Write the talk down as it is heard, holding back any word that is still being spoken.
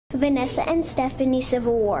Vanessa and Stephanie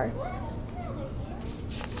Civil War.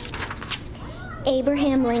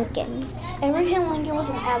 Abraham Lincoln. Abraham Lincoln was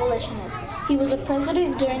an abolitionist. He was a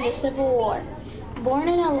president during the Civil War. Born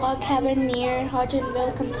in a log cabin near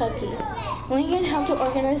Hodgenville, Kentucky, Lincoln helped to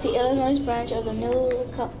organize the Illinois branch of the new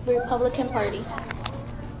Republican Party.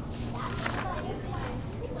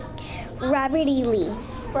 Robert E. Lee.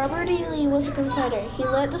 Robert E. Lee was a Confederate. He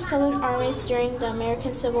led the Southern armies during the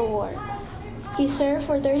American Civil War. He served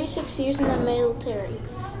for 36 years in the military.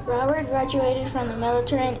 Robert graduated from the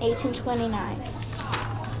military in 1829.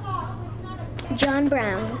 John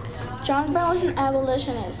Brown. John Brown was an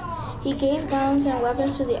abolitionist. He gave guns and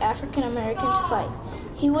weapons to the African American to fight.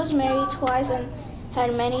 He was married twice and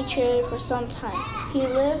had many children for some time. He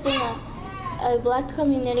lived in a black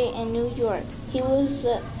community in New York. He was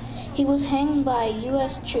hanged by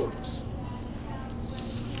U.S. troops.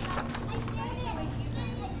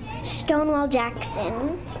 Stonewall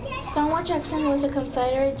Jackson. Stonewall Jackson was a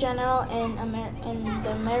Confederate general in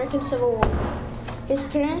the American Civil War. His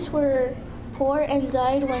parents were poor and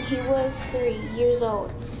died when he was 3 years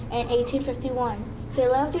old in 1851. He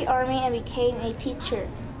left the army and became a teacher.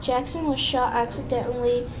 Jackson was shot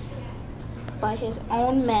accidentally by his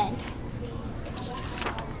own men.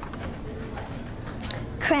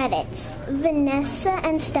 Credits: Vanessa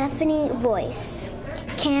and Stephanie voice.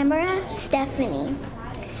 Camera: Stephanie.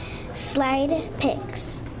 Slide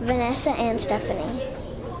pics: Vanessa and Stephanie.